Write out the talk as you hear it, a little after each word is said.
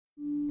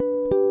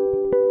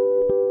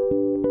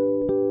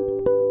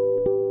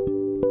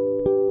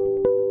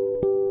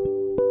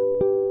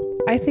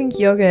I think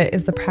yoga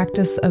is the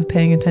practice of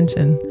paying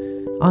attention.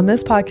 On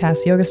this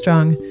podcast, Yoga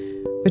Strong,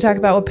 we talk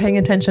about what paying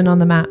attention on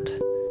the mat,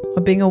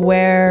 what being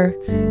aware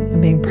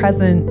and being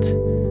present,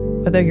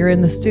 whether you're in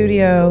the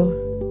studio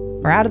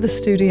or out of the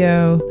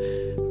studio,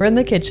 or in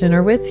the kitchen,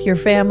 or with your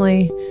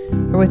family,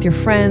 or with your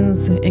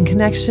friends, in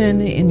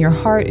connection, in your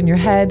heart, in your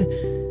head.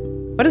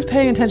 What does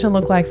paying attention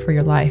look like for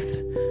your life?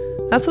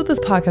 That's what this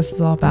podcast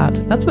is all about.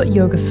 That's what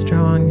Yoga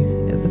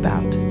Strong is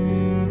about.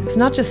 It's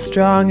not just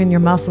strong in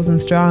your muscles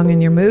and strong in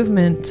your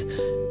movement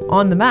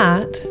on the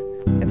mat.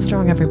 It's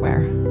strong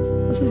everywhere.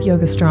 This is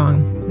Yoga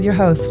Strong with your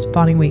host,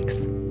 Bonnie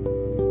Weeks.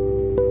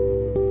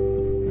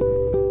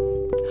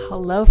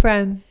 Hello,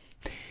 friend.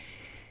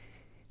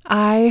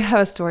 I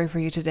have a story for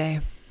you today.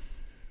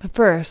 But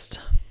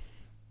first,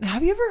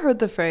 have you ever heard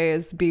the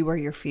phrase, be where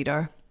your feet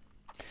are?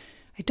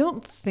 I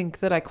don't think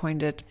that I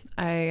coined it.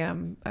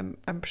 I'm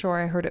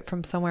sure I heard it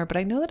from somewhere, but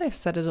I know that I've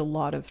said it a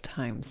lot of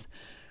times.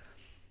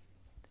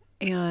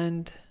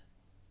 And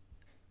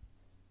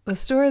the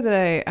story that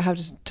I have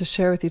to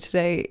share with you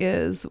today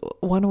is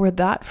one where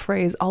that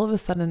phrase all of a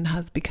sudden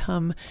has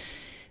become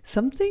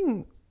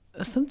something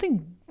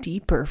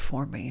deeper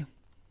for me.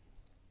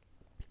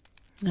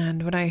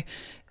 And when I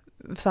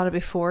thought it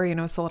before,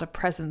 it's a lot of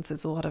presence,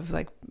 it's a lot of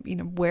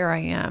where I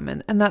am.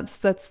 And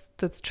that's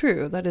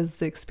true. That is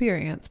the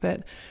experience.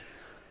 But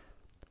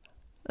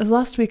as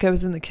last week I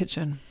was in the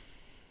kitchen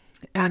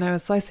and I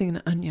was slicing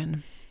an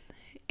onion.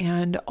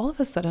 And all of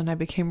a sudden I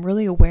became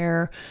really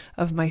aware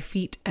of my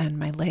feet and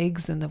my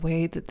legs and the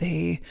way that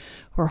they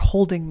were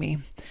holding me.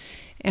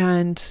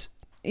 And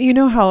you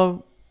know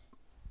how,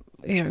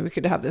 we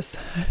could have this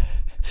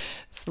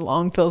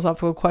long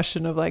philosophical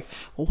question of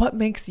what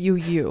makes you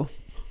you?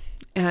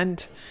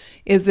 And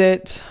is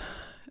it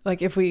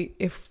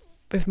if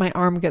my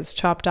arm gets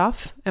chopped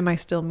off, am I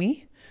still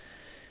me?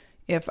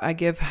 If I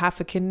give half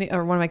a kidney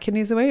or one of my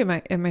kidneys away,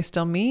 am I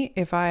still me?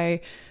 If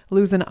I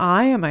lose an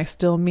eye, am I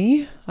still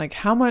me?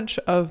 How much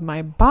of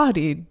my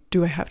body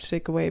do I have to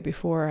take away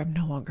before I'm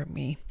no longer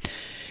me?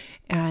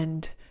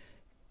 And,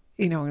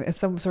 in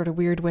some sort of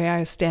weird way, I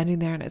was standing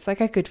there and it's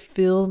like I could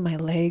feel my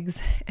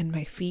legs and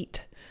my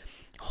feet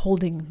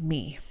holding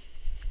me,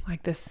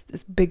 this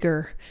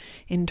bigger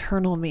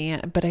internal me,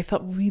 but I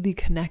felt really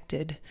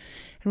connected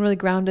and really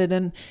grounded.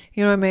 And,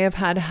 I may have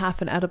had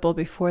half an edible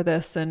before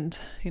this and,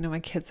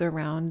 my kids are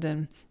around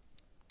and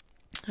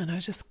I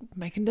was just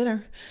making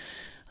dinner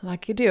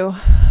like you do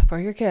for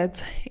your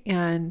kids.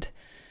 And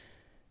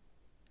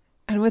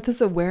with this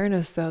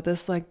awareness though,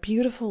 this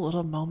beautiful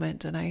little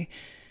moment. And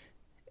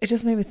it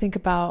just made me think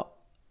about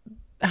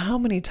how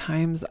many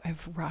times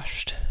I've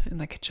rushed in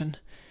the kitchen.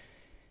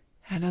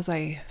 And as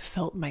I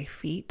felt my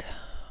feet,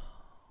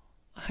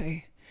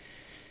 I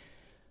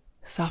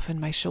softened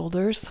my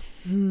shoulders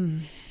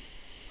and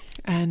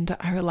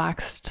I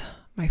relaxed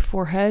my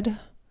forehead.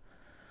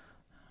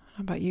 I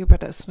don't know about you,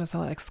 but as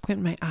I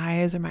squint my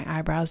eyes or my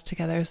eyebrows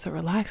together, so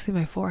relaxing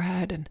my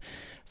forehead and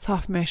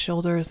soften my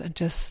shoulders and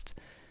just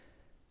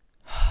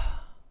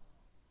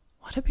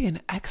let it be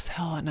an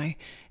exhale. And I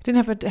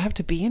didn't have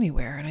to be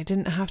anywhere and I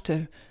didn't have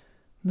to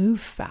move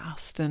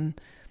fast.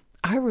 And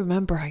I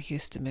remember I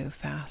used to move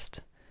fast.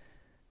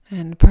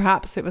 And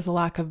perhaps it was a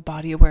lack of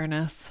body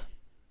awareness.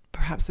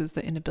 Perhaps it was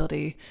the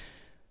inability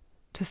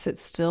to sit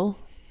still.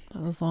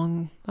 That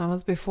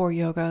was before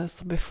yoga,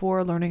 so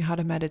before learning how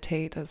to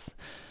meditate, as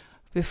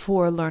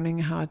before learning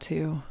how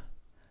to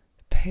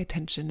pay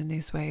attention in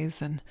these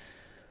ways. And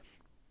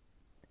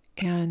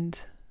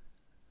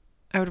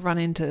I would run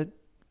into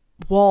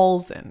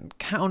walls and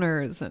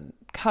counters and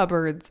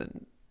cupboards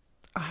and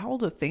all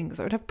the things.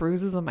 I would have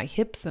bruises on my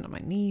hips and on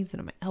my knees and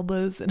on my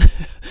elbows and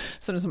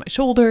sometimes on my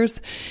shoulders.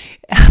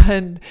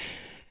 And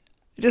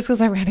just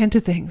because I ran into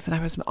things and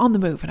I was on the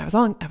move and I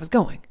was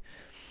going.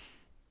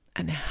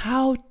 And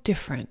how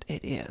different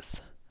it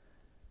is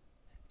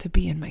to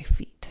be in my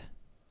feet.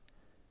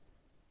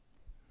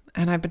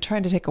 And I've been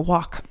trying to take a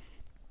walk.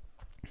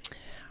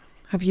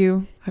 Have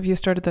you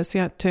started this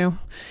yet too?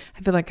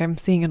 I feel like I'm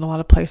seeing it in a lot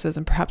of places,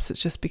 and perhaps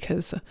it's just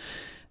because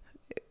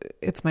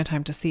it's my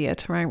time to see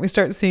it, right? We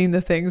start seeing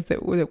the things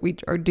that we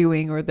are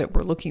doing or that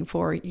we're looking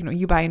for.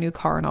 You buy a new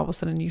car and all of a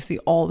sudden you see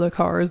all the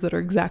cars that are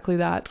exactly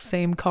that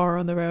same car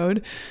on the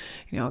road.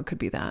 It could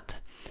be that.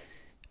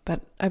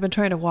 But I've been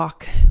trying to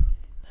walk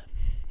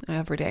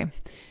every day.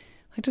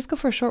 Just go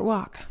for a short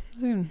walk.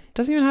 It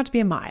doesn't even have to be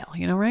a mile,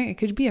 right? It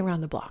could be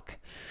around the block.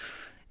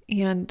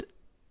 And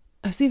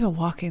I was even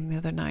walking the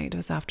other night. It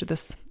was after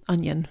this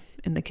onion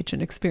in the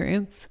kitchen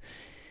experience.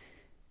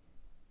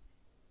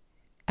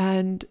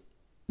 And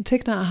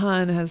Thich Nhat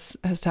Hanh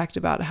has talked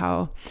about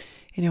how,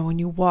 when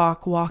you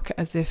walk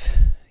as if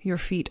your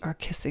feet are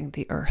kissing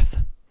the earth.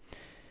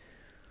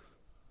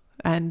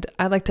 And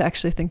I like to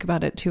actually think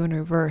about it too in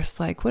reverse.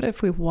 What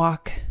if we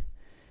walk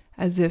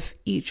as if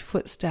each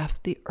footstep,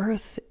 the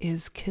earth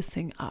is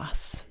kissing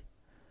us?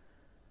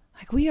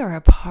 We are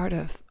a part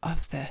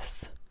of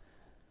this.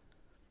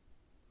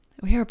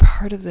 We are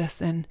part of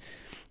this. And,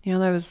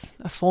 there was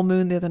a full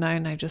moon the other night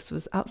and I just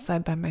was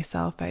outside by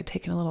myself. I had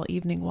taken a little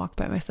evening walk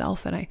by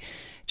myself and I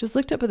just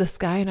looked up at the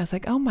sky and I was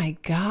like, oh my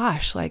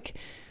gosh, like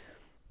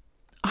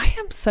I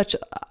am such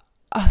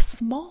a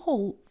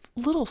small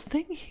little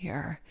thing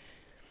here.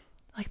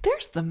 Like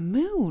there's the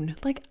moon.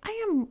 Like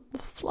I am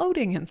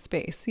floating in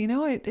space.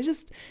 I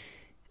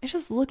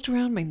just looked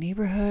around my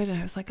neighborhood and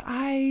I was like,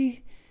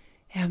 I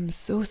am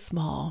so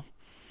small.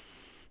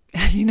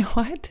 And you know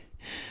what?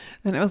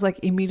 Then it was like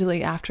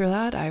immediately after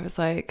that, I was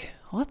like,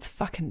 let's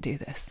fucking do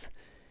this.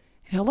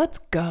 Let's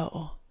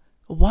go.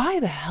 Why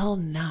the hell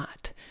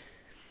not?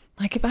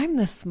 Like if I'm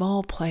this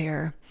small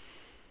player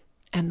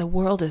and the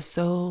world is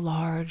so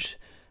large,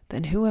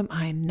 then who am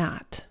I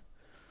not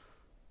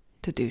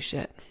to do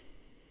shit?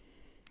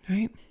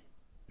 Right?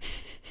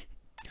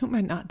 Who am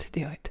I not to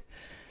do it?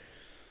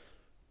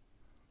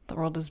 The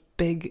world is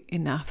big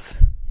enough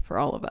for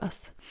all of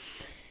us.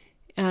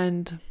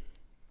 And,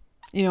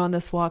 on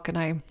this walk, and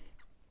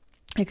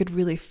I could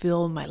really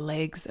feel my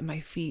legs and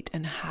my feet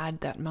and had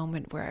that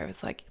moment where I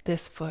was like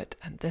this foot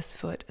and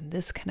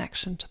this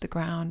connection to the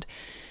ground.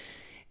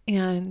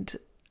 And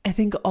I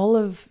think all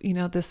of,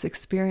 this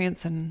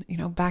experience and,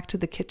 back to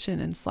the kitchen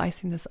and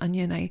slicing this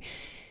onion, I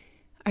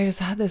just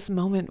had this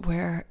moment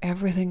where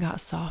everything got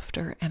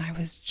softer and I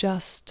was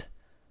just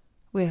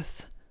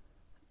with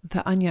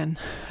the onion.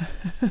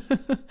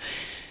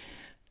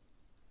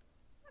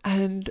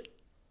 And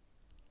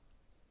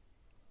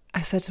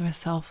I said to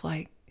myself,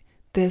 like,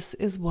 this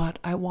is what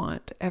I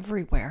want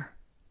everywhere.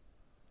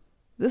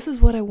 This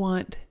is what I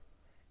want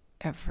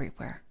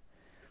everywhere.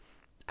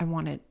 I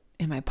want it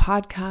in my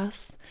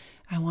podcasts.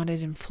 I want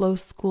it in Flow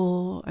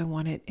School. I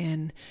want it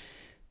in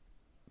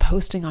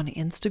posting on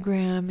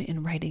Instagram,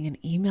 in writing an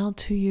email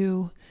to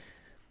you.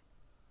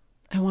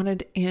 I want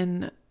it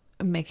in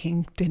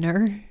making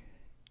dinner,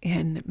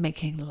 in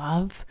making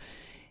love,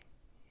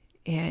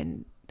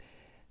 in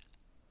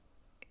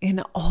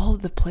all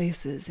the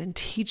places, in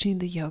teaching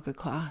the yoga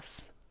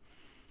class,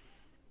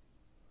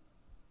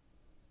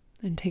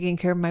 and taking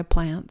care of my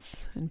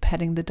plants and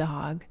petting the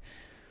dog,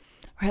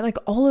 right? Like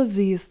all of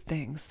these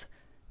things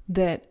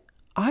that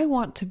I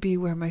want to be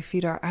where my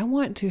feet are. I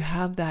want to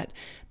have that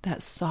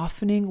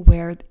softening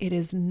where it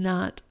is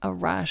not a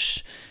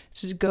rush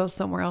to go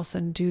somewhere else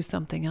and do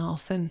something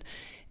else. And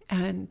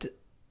that's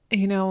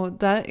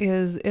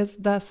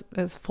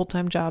a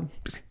full-time job.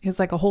 It's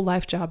like a whole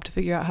life job to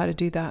figure out how to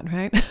do that,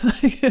 right?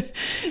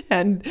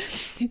 And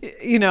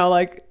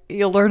like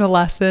you'll learn a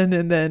lesson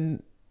and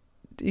then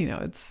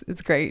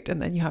it's great. And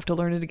then you have to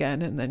learn it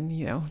again. And then,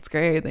 it's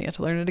great. And then you have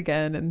to learn it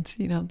again. And,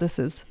 this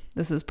is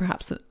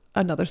perhaps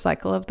another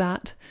cycle of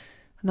that.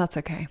 And that's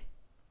okay.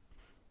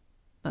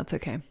 That's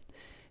okay.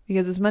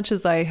 Because as much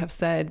as I have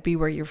said, be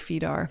where your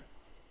feet are,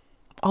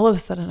 all of a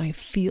sudden I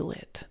feel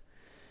it.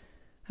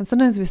 And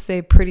sometimes we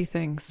say pretty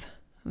things.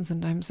 And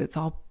sometimes it's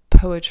all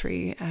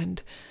poetry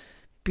and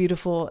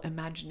beautiful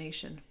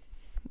imagination.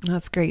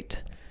 That's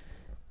great.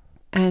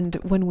 And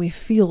when we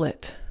feel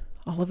it,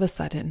 all of a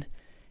sudden,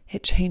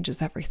 it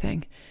changes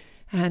everything.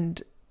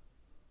 And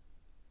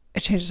it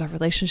changes our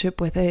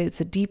relationship with it.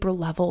 It's a deeper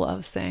level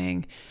of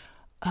saying,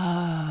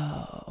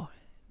 oh,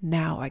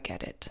 now I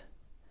get it.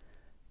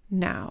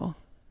 Now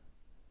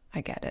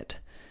I get it.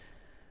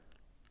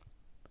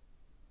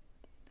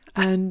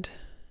 And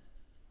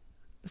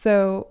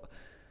so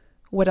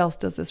what else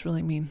does this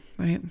really mean,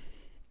 right?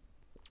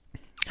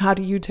 How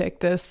do you take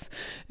this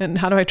and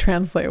how do I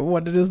translate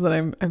what it is that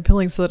I'm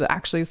feeling so that it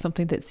actually is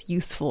something that's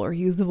useful or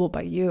usable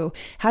by you?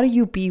 How do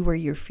you be where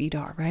your feet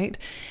are, right?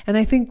 And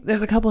I think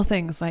there's a couple of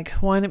things. Like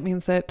one, it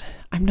means that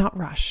I'm not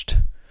rushed.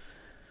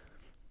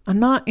 I'm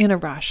not in a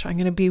rush. I'm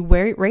going to be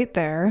right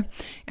there.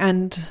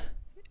 And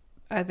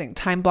I think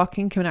time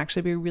blocking can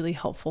actually be a really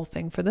helpful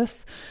thing for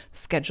this.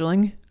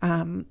 Scheduling.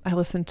 I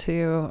listened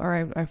to,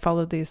 or I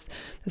followed the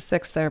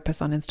sex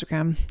therapist on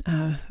Instagram,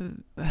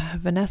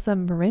 Vanessa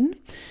Marin,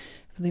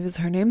 I believe is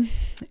her name.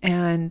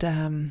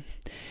 And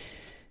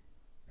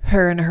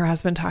her and her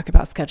husband talk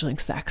about scheduling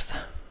sex.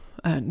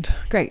 And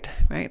great,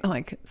 right?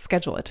 Like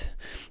schedule it.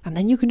 And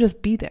then you can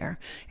just be there.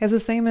 It's the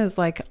same as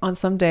like on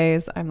some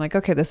days I'm like,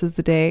 okay, this is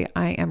the day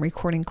I am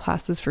recording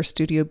classes for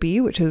Studio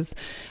B, which is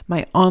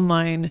my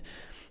online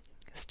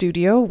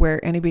studio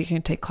where anybody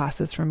can take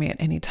classes from me at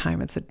any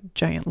time. It's a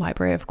giant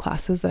library of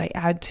classes that I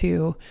add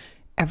to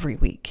every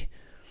week.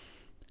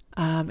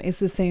 It's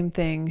the same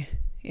thing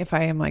if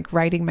I am like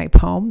writing my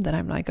poem, then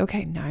I'm like,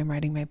 okay, now I'm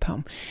writing my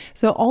poem.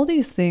 So all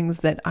these things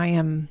that I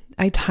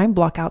time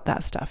block out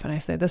that stuff and I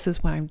say, this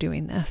is when I'm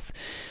doing this.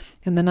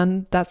 And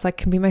then that's like,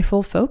 can be my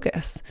full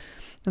focus.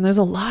 And there's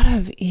a lot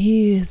of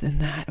ease in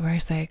that where I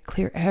say,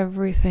 clear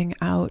everything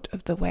out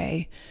of the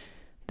way.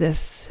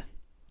 This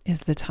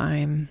is the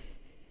time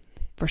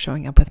for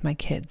showing up with my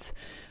kids,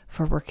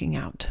 for working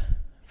out,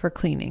 for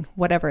cleaning,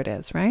 whatever it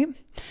is, right?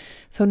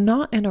 So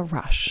not in a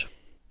rush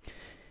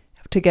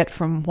to get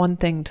from one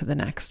thing to the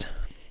next.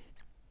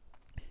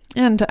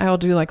 And I'll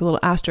do like a little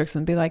asterisk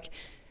and be like,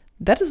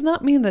 That does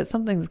not mean that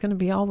something's going to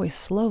be always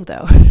slow,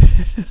 though.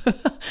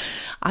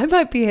 I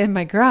might be in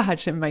my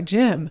garage in my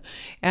gym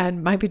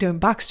and might be doing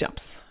box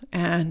jumps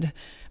and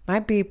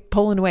might be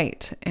pulling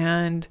weight.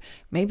 And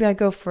maybe I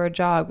go for a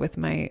jog with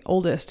my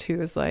oldest,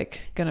 who is like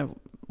going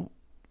to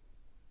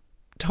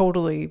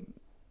totally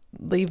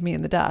leave me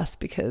in the dust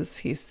because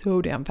he's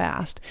so damn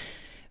fast.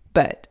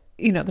 But,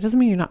 that doesn't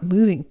mean you're not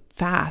moving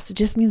fast. It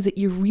just means that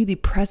you're really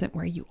present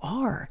where you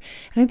are.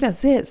 And I think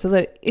that's it. So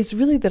that it's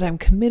really that I'm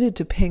committed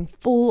to paying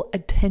full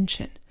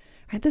attention,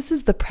 right? This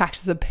is the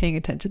practice of paying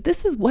attention.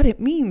 This is what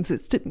it means.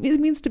 It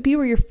means to be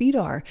where your feet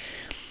are.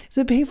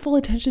 So pay full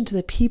attention to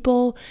the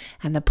people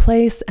and the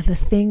place and the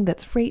thing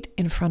that's right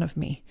in front of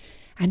me,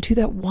 and to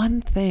that one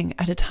thing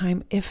at a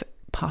time, if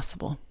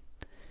possible.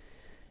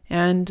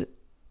 And,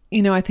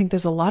 I think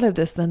there's a lot of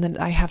this then that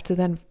I have to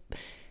then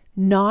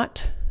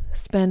not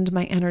spend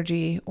my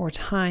energy or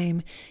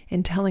time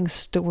in telling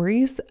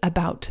stories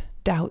about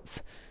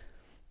doubts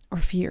or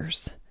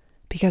fears,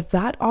 because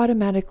that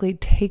automatically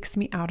takes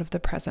me out of the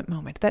present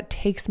moment. That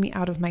takes me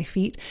out of my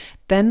feet.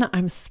 Then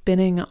I'm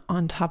spinning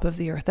on top of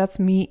the earth. That's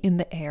me in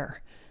the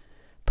air.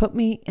 Put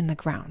me in the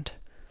ground.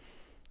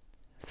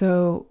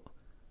 So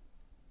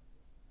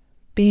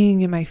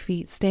being in my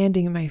feet,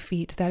 standing in my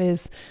feet, that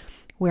is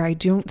where I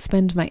don't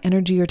spend my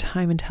energy or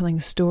time in telling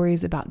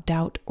stories about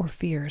doubt or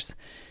fears.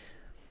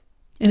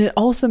 And it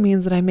also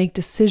means that I make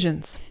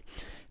decisions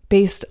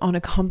based on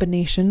a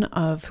combination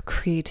of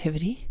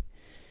creativity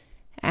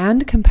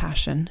and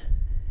compassion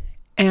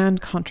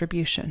and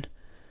contribution.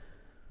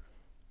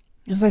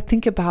 As I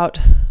think about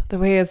the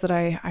ways that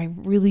I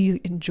really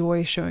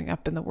enjoy showing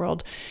up in the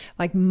world,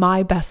 like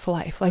my best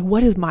life, like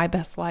what is my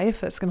best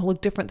life? It's going to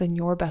look different than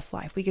your best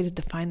life. We get to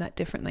define that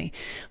differently.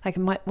 Like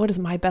what does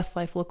my best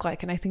life look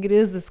like? And I think it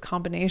is this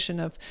combination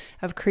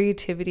of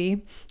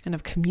creativity and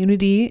of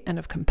community and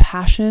of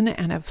compassion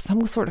and of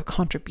some sort of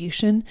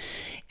contribution.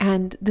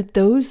 And that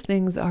those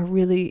things are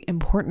really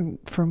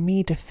important for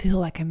me to feel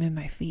like I'm in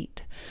my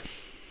feet.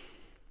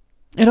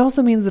 It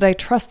also means that I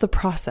trust the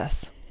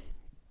process,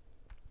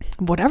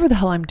 whatever the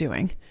hell I'm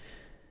doing.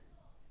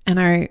 And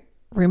I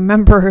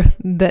remember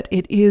that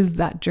it is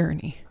that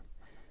journey.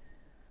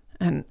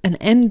 And an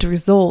end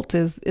result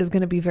is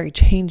going to be very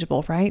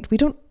changeable, right? We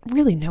don't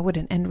really know what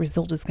an end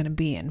result is going to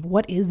be, and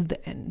what is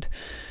the end.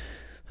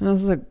 And I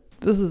was like,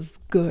 this is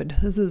good.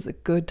 This is a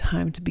good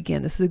time to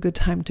begin. This is a good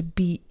time to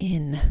be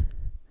in.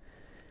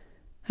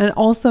 And it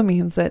also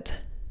means that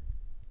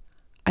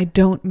I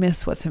don't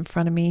miss what's in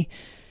front of me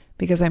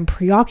because I'm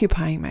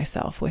preoccupying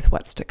myself with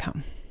what's to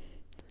come.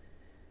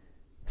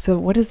 So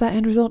what is that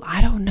end result?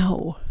 I don't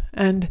know.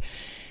 And,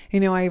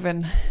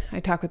 I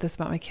talk with this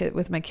about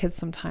with my kids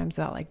sometimes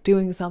about like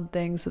doing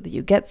something so that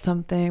you get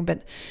something.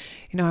 But,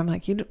 I'm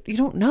like, you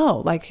don't know.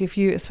 Like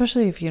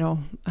especially if,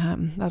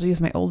 I'll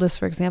use my oldest,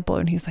 for example.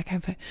 And he's like,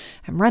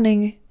 I'm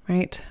running,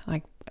 right?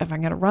 Like if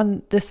I'm going to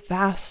run this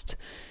fast.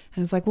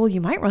 And it's like, well, you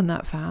might run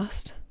that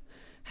fast.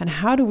 And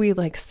how do we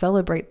like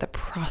celebrate the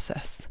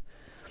process?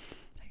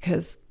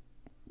 Because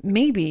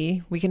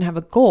maybe we can have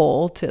a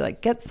goal to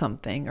like get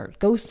something or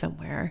go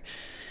somewhere,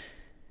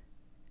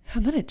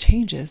 and then it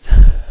changes.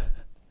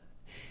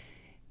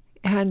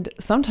 And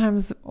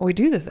sometimes we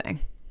do the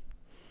thing.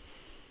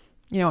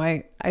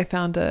 I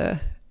found a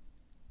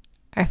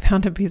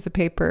piece of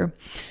paper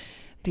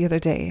the other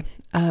day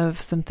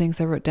of some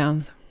things I wrote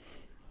down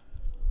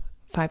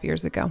 5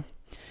 years ago.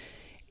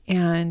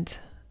 And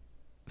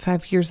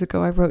 5 years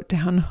ago, I wrote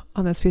down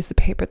on this piece of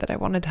paper that I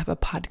wanted to have a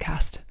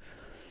podcast.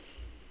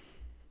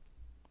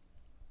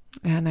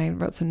 And I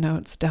wrote some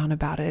notes down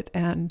about it.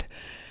 And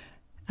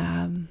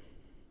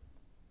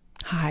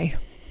hi,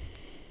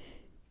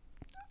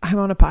 I'm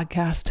on a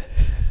podcast.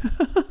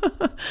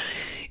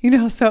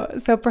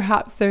 So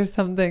perhaps there's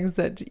some things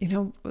that,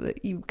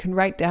 that you can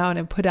write down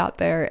and put out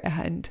there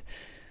and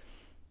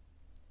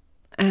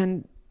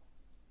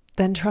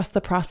then trust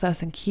the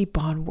process and keep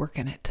on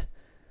working it.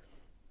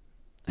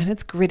 And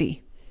it's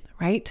gritty,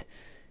 right?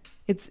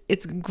 It's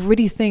a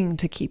gritty thing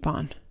to keep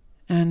on.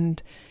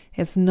 And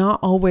it's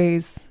not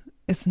always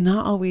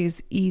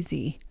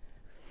easy.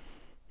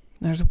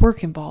 There's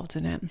work involved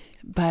in it,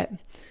 but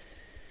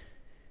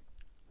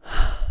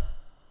I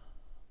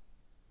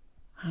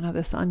don't know,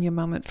 this Anya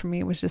moment for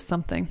me was just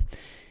something,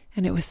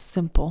 and it was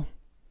simple.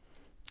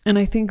 And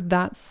I think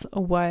that's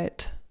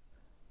what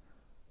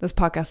this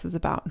podcast is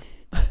about.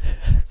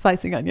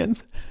 Slicing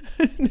onions.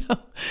 No.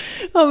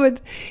 Oh,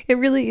 but it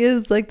really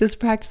is like this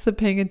practice of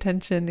paying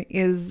attention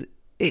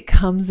it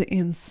comes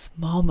in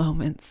small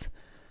moments.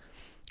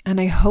 And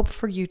I hope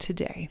for you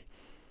today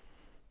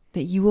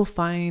that you will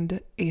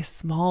find a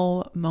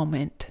small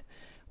moment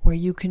where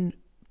you can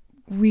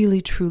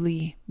really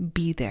truly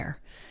be there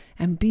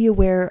and be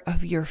aware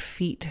of your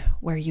feet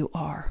where you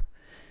are.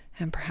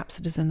 And perhaps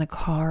it is in the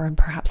car, and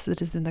perhaps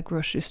it is in the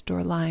grocery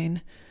store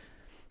line,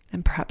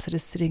 and perhaps it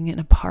is sitting in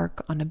a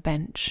park on a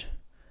bench.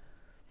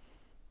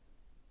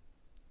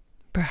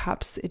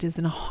 Perhaps it is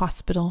in a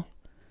hospital.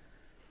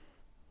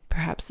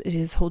 Perhaps it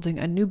is holding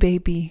a new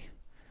baby.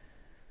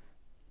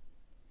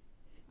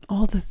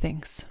 All the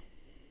things.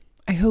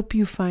 I hope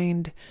you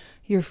find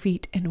your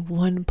feet in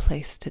one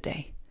place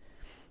today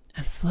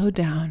and slow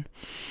down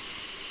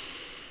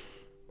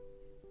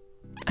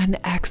and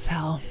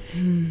exhale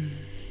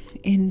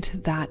into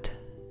that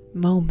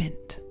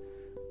moment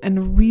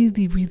and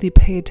really, really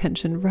pay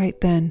attention right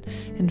then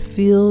and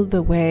feel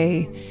the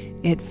way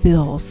it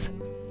feels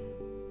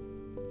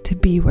to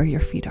be where your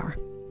feet are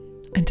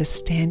and to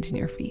stand in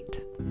your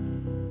feet.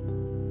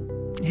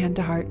 Hand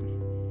to heart.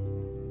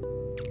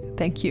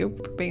 Thank you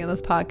for being on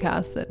this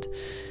podcast that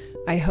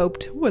I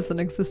hoped was in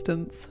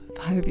existence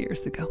 5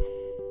 years ago.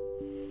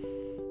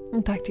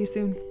 I'll talk to you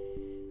soon.